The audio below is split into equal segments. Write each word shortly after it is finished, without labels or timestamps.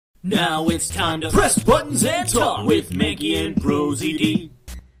Now it's time to press buttons and talk with Manky and ProZD.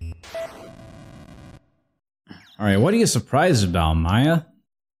 Alright, what are you surprised about, Maya?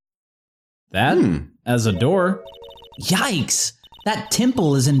 That? As a door? Yikes! That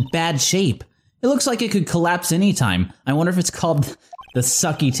temple is in bad shape. It looks like it could collapse anytime. I wonder if it's called the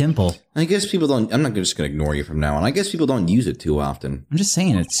Sucky Temple. I guess people don't... I'm not just going to ignore you from now on. I guess people don't use it too often. I'm just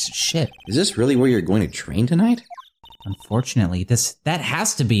saying, it's shit. Is this really where you're going to train tonight? Unfortunately, that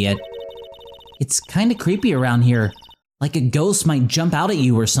has to be it. It's kinda creepy around here. Like a ghost might jump out at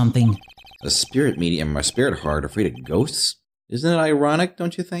you or something. A spirit medium or a spirit heart afraid of ghosts? Isn't it ironic,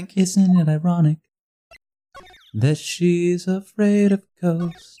 don't you think? Isn't it ironic that she's afraid of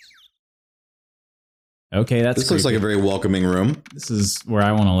ghosts? Okay, that's This looks like a very welcoming room. This is where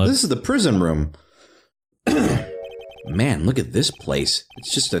I want to live. This is the prison room. Man, look at this place.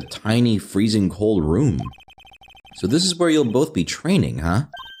 It's just a tiny, freezing cold room. So this is where you'll both be training, huh?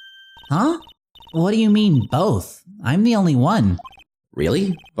 Huh? What do you mean, both? I'm the only one.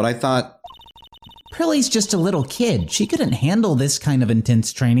 Really? But I thought... Pearlie's just a little kid. She couldn't handle this kind of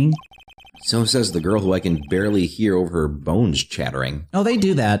intense training. So says the girl who I can barely hear over her bones chattering. Oh, they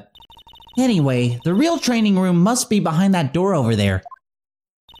do that. Anyway, the real training room must be behind that door over there.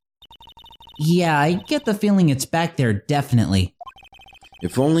 Yeah, I get the feeling it's back there, definitely.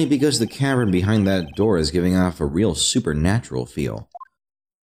 If only because the cavern behind that door is giving off a real supernatural feel.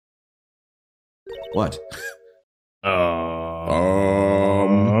 What?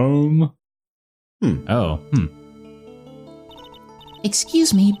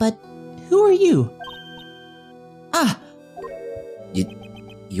 Excuse me, but who are you? Ah!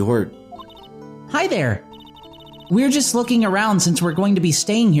 You're... Hi there! We're just looking around since we're going to be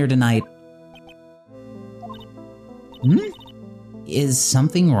staying here tonight. Is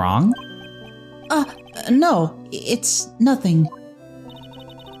something wrong? No, it's nothing.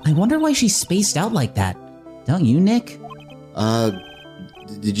 I wonder why she's spaced out like that. Don't you, Nick?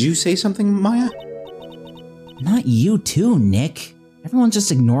 Did you say something, Maya? Not you too, Nick. Everyone's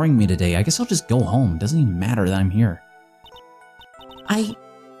just ignoring me today. I guess I'll just go home. Doesn't even matter that I'm here.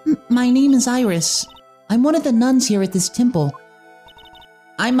 My name is Iris. I'm one of the nuns here at this temple.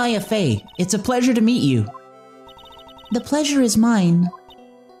 I'm Maya Fey. It's a pleasure to meet you. The pleasure is mine.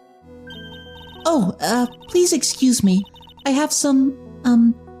 Oh, please excuse me. I have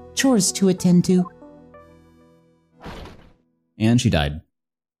some, chores to attend to. And she died.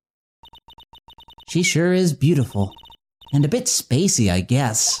 She sure is beautiful. And a bit spacey, I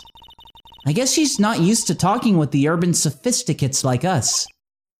guess. I guess she's not used to talking with the urban sophisticates like us.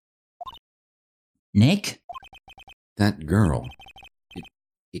 Nick? That girl.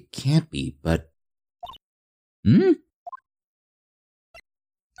 It can't be, but...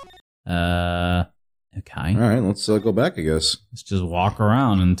 Okay. Alright, let's go back, I guess. Let's just walk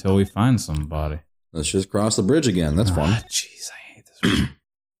around until we find somebody. Let's just cross the bridge again. That's fun. Jeez, I hate this.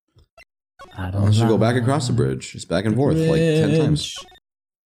 Let's just go back across the bridge. Just back and forth, like 10 times.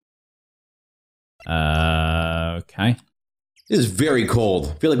 Okay. It is very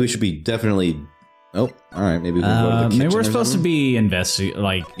cold. I feel like we should be definitely... Oh, alright, maybe we can go to the kitchen. Maybe we're supposed to be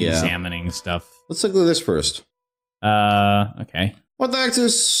examining stuff. Let's look at this first. Okay. What the heck's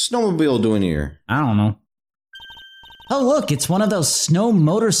this snowmobile doing here? I don't know. Oh, look, it's one of those snow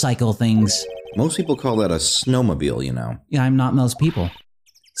motorcycle things. Most people call that a snowmobile, you know. Yeah, I'm not most people.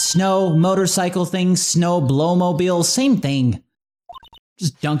 Snow motorcycle thing, snow blowmobile, same thing.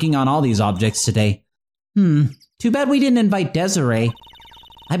 Just dunking on all these objects today. Too bad we didn't invite Desiree.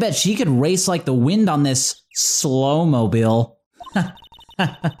 I bet she could race like the wind on this slow-mobile.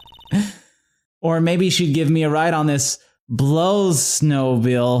 Or maybe she'd give me a ride on this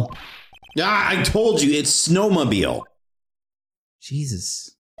blow-snowmobile. Ah, I told you, it's snowmobile.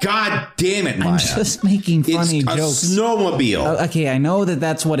 Jesus. God damn it, Maya. I'm just making funny jokes. It's a snowmobile. Okay, I know that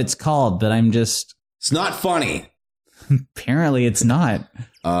that's what it's called, but I'm just... It's not funny. Apparently it's not.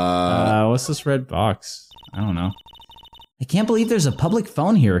 What's this red box? I don't know. I can't believe there's a public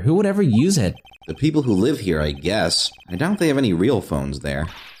phone here. Who would ever use it? The people who live here, I guess. I doubt they have any real phones there.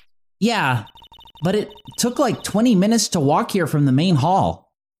 Yeah, but it took like 20 minutes to walk here from the main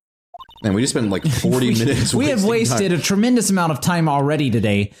hall. Man, we just spent like 40 minutes. We have wasted a tremendous amount of time already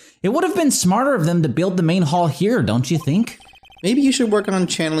today. It would have been smarter of them to build the main hall here, don't you think? Maybe you should work on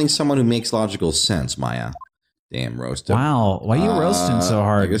channeling someone who makes logical sense, Maya. Damn, roasted. Wow, why are you roasting so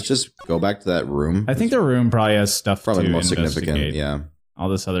hard? I guess just go back to that room. I think the room probably has stuff probably to the most significant, investigate. yeah. All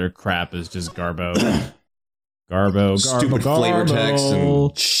this other crap is just garbo. Stupid flavor text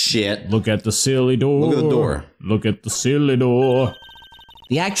and shit. Look at the silly door. Look at the door. Look at the silly door.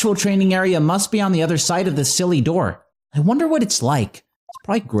 The actual training area must be on the other side of the silly door. I wonder what it's like. It's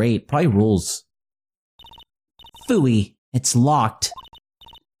Probably great, probably rules. Phooey, it's locked.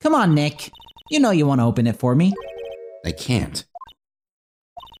 Come on, Nick. You know you want to open it for me. I can't.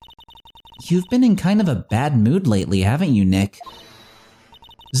 You've been in kind of a bad mood lately, haven't you, Nick?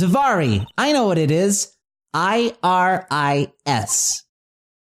 Zavari, I know what it is. IRIS.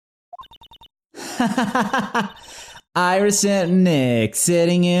 Iris and Nick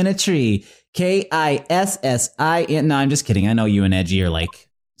sitting in a tree. KISSIN. No, I'm just kidding. I know you and Edgy are like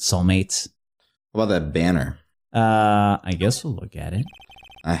soulmates. How about that banner? I guess we'll look at it.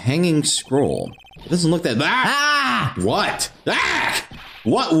 A hanging scroll. It doesn't look that. Ah! What? Ah!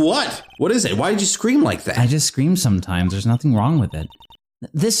 What? What is it? Why did you scream like that? I just scream sometimes. There's nothing wrong with it.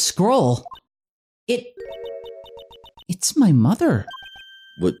 This scroll. It's my mother.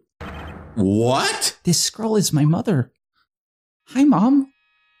 What? This scroll is my mother. Hi, Mom.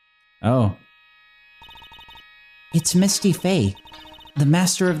 Oh. It's Misty Faye, the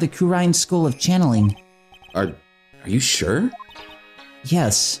master of the Kurine School of Channeling. Are you sure?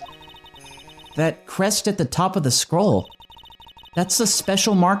 Yes. That crest at the top of the scroll. That's the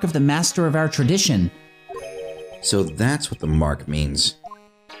special mark of the master of our tradition. So that's what the mark means.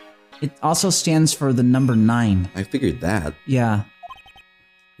 It also stands for the number 9. I figured that. Yeah.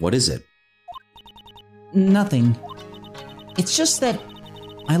 What is it? Nothing. It's just that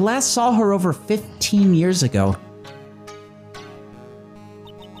I last saw her over 15 years ago.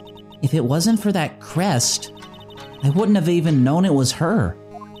 If it wasn't for that crest, I wouldn't have even known it was her.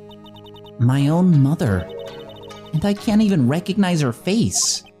 My own mother. And I can't even recognize her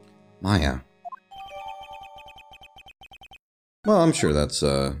face. Maya. Well, I'm sure that's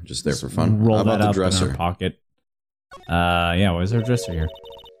just there for fun. Roll How about that the up dresser? in our pocket. Yeah, where's our dresser here?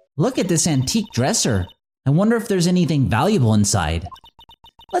 Look at this antique dresser. I wonder if there's anything valuable inside.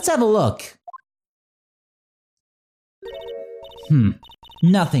 Let's have a look.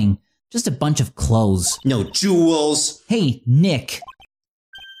 Nothing. Just a bunch of clothes. No jewels. Hey, Nick.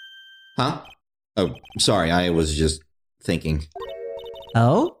 Huh? Oh, sorry. I was just thinking.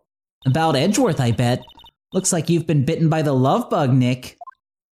 Oh? About Edgeworth, I bet. Looks like you've been bitten by the love bug, Nick.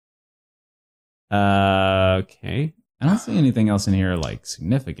 Okay. I don't see anything else in here, like,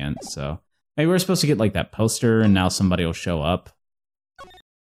 significant, so... Maybe we're supposed to get, like, that poster, and now somebody will show up.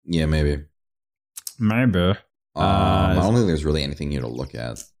 Yeah, maybe. Maybe. I don't think there's really anything here to look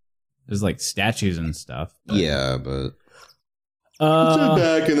at. There's, like, statues and stuff. Yeah, but... Let's check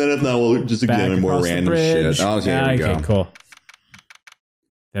back, and then if not, we'll just examine more random shit. Oh, here we go. Okay, cool.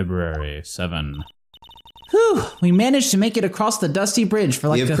 February 7. Whew, we managed to make it across the dusty bridge for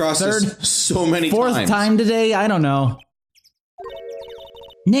like the third, so many fourth times. time today. I don't know.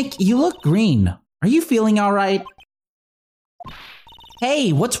 Nick, you look green. Are you feeling all right?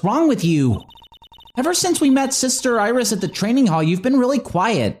 Hey, what's wrong with you? Ever since we met Sister Iris at the training hall, you've been really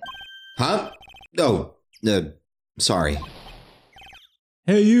quiet. Huh? Oh, sorry.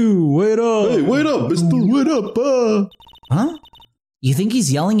 Hey, you, wait up. Hey, wait up, mister. Wait up, Huh? You think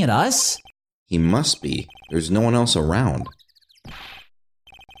he's yelling at us? He must be. There's no one else around.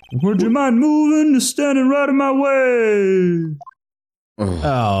 Would you mind moving? You're standing right in my way.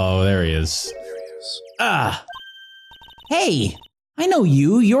 Oh, there he is. Ah. Hey, I know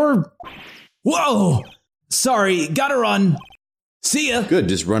you. You're... Whoa! Sorry, gotta run. See ya. Good,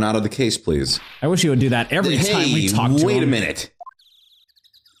 just run out of the case, please. I wish you would do that every time we talk to him. Wait a minute.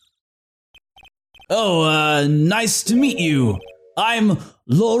 Oh, nice to meet you. I'm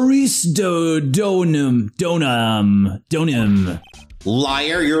Loris Donum.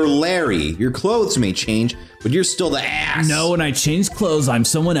 Liar, you're Larry. Your clothes may change, but you're still the ass. No, when I change clothes, I'm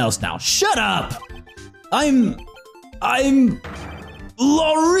someone else now. Shut up! I'm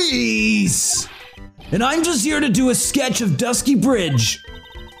Loris! And I'm just here to do a sketch of Dusky Bridge.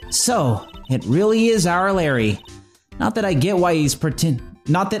 So, it really is our Larry. Not that I get why he's pretending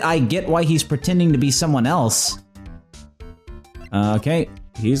to be someone else. Okay,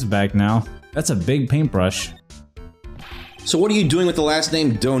 he's back now. That's a big paintbrush. So what are you doing with the last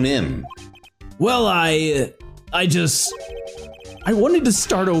name Donim? Well, I wanted to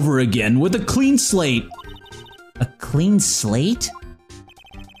start over again with a clean slate. A clean slate?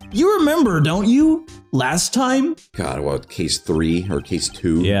 You remember, don't you? Last time? God, what, case 3 or case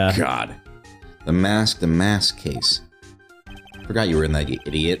 2? Yeah. God. The mask case. Forgot you were in that, you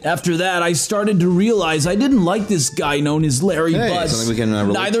idiot. After that, I started to realize I didn't like this guy known as Larry Butts. Something we can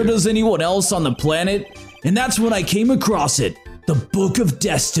relate Neither to. does anyone else on the planet. And that's when I came across it. The Book of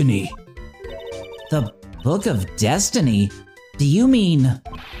Destiny. The Book of Destiny? Do you mean...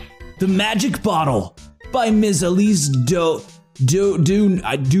 The Magic Bottle by Ms. Elise Dunham?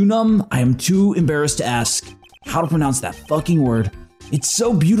 I am too embarrassed to ask how to pronounce that fucking word. It's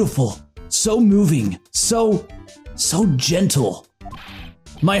so beautiful, so moving, so gentle.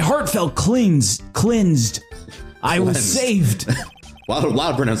 My heart felt cleansed. I was saved. A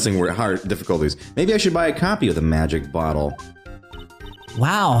lot of pronouncing hard difficulties. Maybe I should buy a copy of the magic bottle.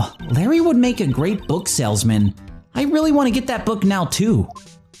 Wow, Larry would make a great book salesman. I really want to get that book now too.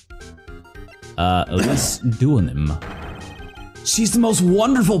 Let's do them. She's the most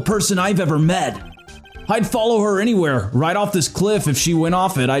wonderful person I've ever met. I'd follow her anywhere, right off this cliff. If she went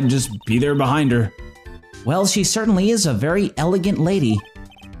off it, I'd just be there behind her. Well, she certainly is a very elegant lady.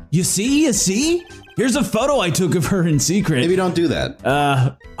 You see? Here's a photo I took of her in secret. Maybe don't do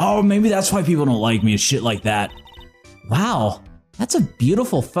that. Maybe that's why people don't like me, shit like that. Wow, that's a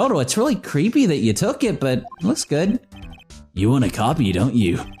beautiful photo. It's really creepy that you took it, but it looks good. You want a copy, don't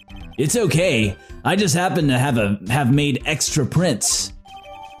you? It's okay. I just happen to have made extra prints.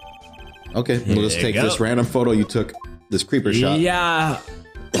 Okay, we'll just take this random photo you took, this creeper shot. Yeah,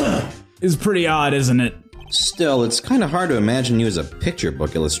 it's pretty odd, isn't it? Still, it's kind of hard to imagine you as a picture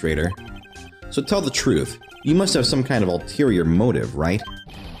book illustrator. So tell the truth. You must have some kind of ulterior motive, right?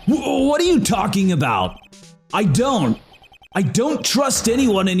 What are you talking about? I don't trust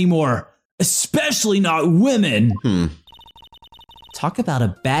anyone anymore, especially not women. Talk about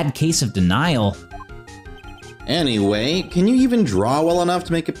a bad case of denial. Anyway, can you even draw well enough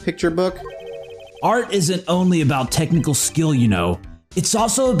to make a picture book? Art isn't only about technical skill, you know. It's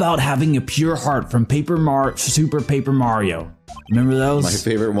also about having a pure heart from Super Paper Mario. Remember those? My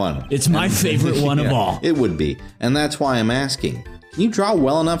favorite one. It's my favorite one of all. It would be, and that's why I'm asking. Can you draw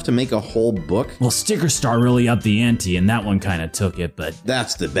well enough to make a whole book? Well, Sticker Star really upped the ante, and that one kind of took it, but...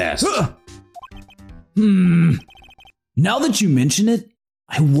 That's the best. Now that you mention it,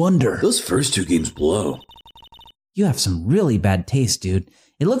 I wonder... Those first two games blow. You have some really bad taste, dude.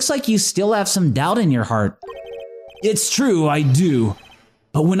 It looks like you still have some doubt in your heart. It's true, I do.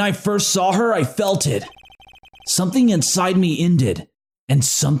 But when I first saw her, I felt it. Something inside me ended, and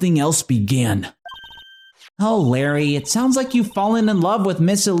something else began. Oh, Larry, it sounds like you've fallen in love with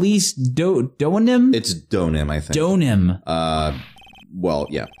Miss Elise Donim? It's Donim, I think. Donim. Well,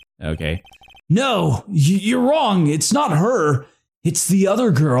 yeah. Okay. No, you're wrong. It's not her. It's the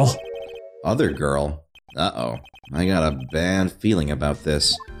other girl. Other girl? Uh-oh. I got a bad feeling about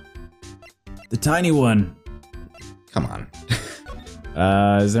this. The tiny one. Come on.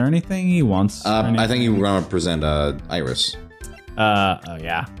 Is there anything he wants? I think you want to present Iris. Oh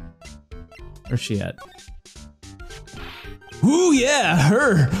yeah. Where's she at? Ooh yeah,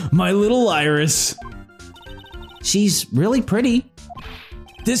 her, my little Iris. She's really pretty.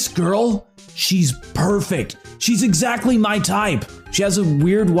 This girl, she's perfect. She's exactly my type. She has a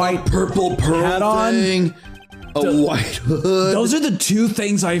weird white Purple pearl hat on. thing. A white hood. Those are the two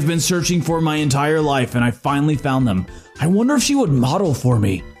things I've been searching for my entire life, and I finally found them. I wonder if she would model for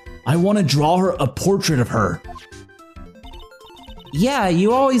me. I want to draw her a portrait of her. Yeah,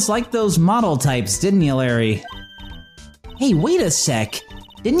 you always liked those model types, didn't you, Larry? Hey, wait a sec.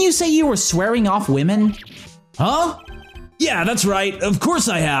 Didn't you say you were swearing off women? Huh? Yeah, that's right. Of course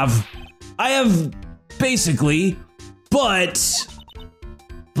I have. I have, basically, but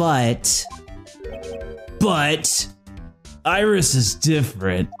Iris is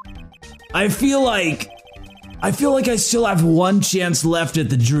different. I feel like I still have one chance left at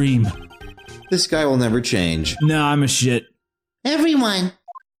the dream. This guy will never change. No, I'm a shit. Everyone!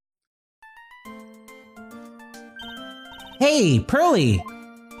 Hey, Pearly!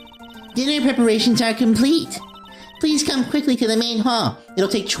 Dinner preparations are complete. Please come quickly to the main hall. It'll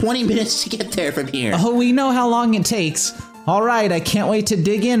take 20 minutes to get there from here. Oh, we know how long it takes. All right, I can't wait to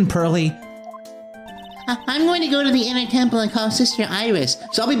dig in, Pearly. I'm going to go to the inner temple and call Sister Iris,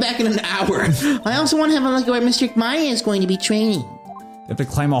 so I'll be back in an hour. I also want to have a look at where Mr. Maya is going to be training. You have to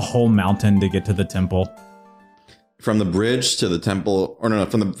climb a whole mountain to get to the temple. From the bridge to the temple, or no,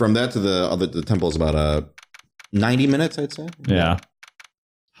 from that to the temple is about 90 minutes, I'd say. Yeah.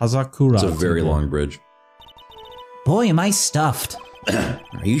 Hazakura. It's a very long bridge. Boy, am I stuffed. Are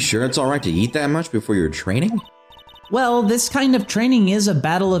you sure it's all right to eat that much before your training? Well, this kind of training is a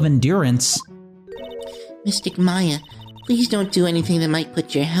battle of endurance. Mystic Maya, please don't do anything that might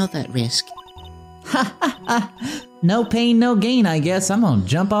put your health at risk. Ha ha ha. No pain, no gain, I guess. I'm gonna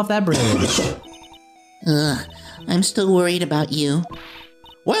jump off that bridge. Ugh, I'm still worried about you.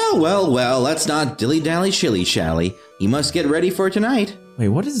 Well, let's not dilly-dally shilly-shally. You must get ready for tonight. Wait,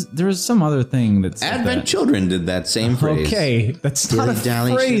 what is... There's some other thing that's... Advent Children did that same phrase. Okay, that's not a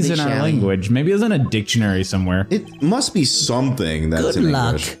Dilly-dally, phrase in our shilly-shally. language. Maybe it's in a dictionary somewhere. It must be something that's Good in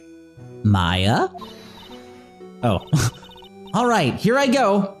luck, English. Maya. Oh. All right, here I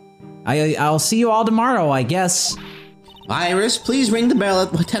go. I'll see you all tomorrow, I guess. Iris, please ring the bell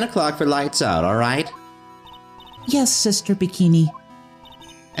at 10 o'clock for lights out, all right? Yes, Sister Bikini.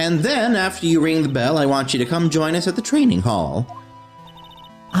 And then, after you ring the bell, I want you to come join us at the training hall.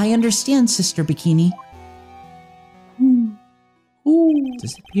 I understand, Sister Bikini. Ooh,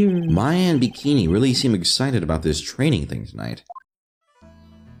 disappeared. Maya and Bikini really seem excited about this training thing tonight.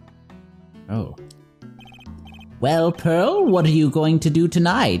 Oh. Well, Pearl, what are you going to do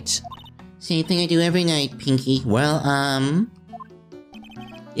tonight? Same thing I do every night, Pinky. Well,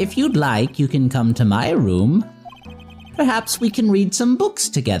 If you'd like, you can come to my room. Perhaps we can read some books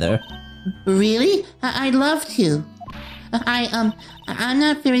together. Really? I'd love to. I'm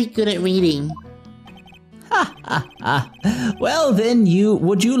not very good at reading. Well, then,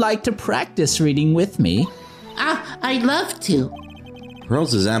 would you like to practice reading with me? I'd love to.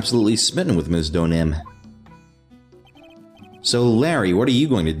 Pearls is absolutely smitten with Ms. Donim. So, Larry, what are you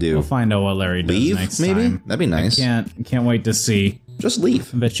going to do? We'll find out what Larry does Leave, next maybe? time. That'd be nice. Can't wait to see. Just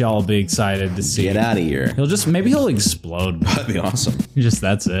leave. I bet y'all will be excited to see. Get out of here. Maybe he'll explode. That'd be awesome.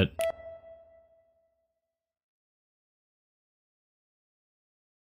 That's it.